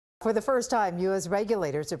For the first time, U.S.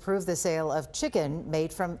 regulators approved the sale of chicken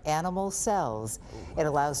made from animal cells. It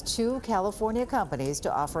allows 2 California companies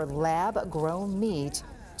to offer lab-grown meat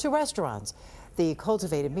to restaurants. The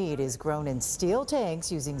cultivated meat is grown in steel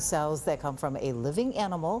tanks using cells that come from a living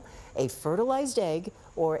animal, a fertilized egg,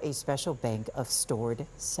 or a special bank of stored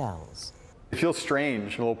cells. It feels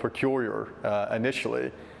strange, a little peculiar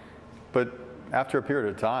initially, but after a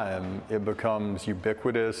period of time, it becomes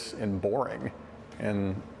ubiquitous and boring.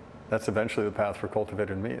 And that's eventually the path for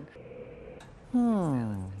cultivated meat.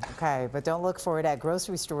 Okay, but don't look for it at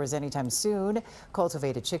grocery stores anytime soon.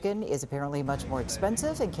 Cultivated chicken is apparently much more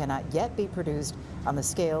expensive and cannot yet be produced on the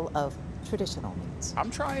scale of traditional meats. I'm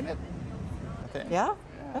trying it. I think. Yeah?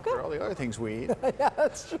 Okay. For all the other things we eat. Yeah,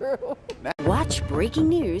 that's true. Watch breaking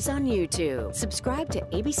news on YouTube. Subscribe to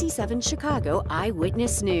ABC 7 Chicago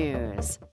Eyewitness News.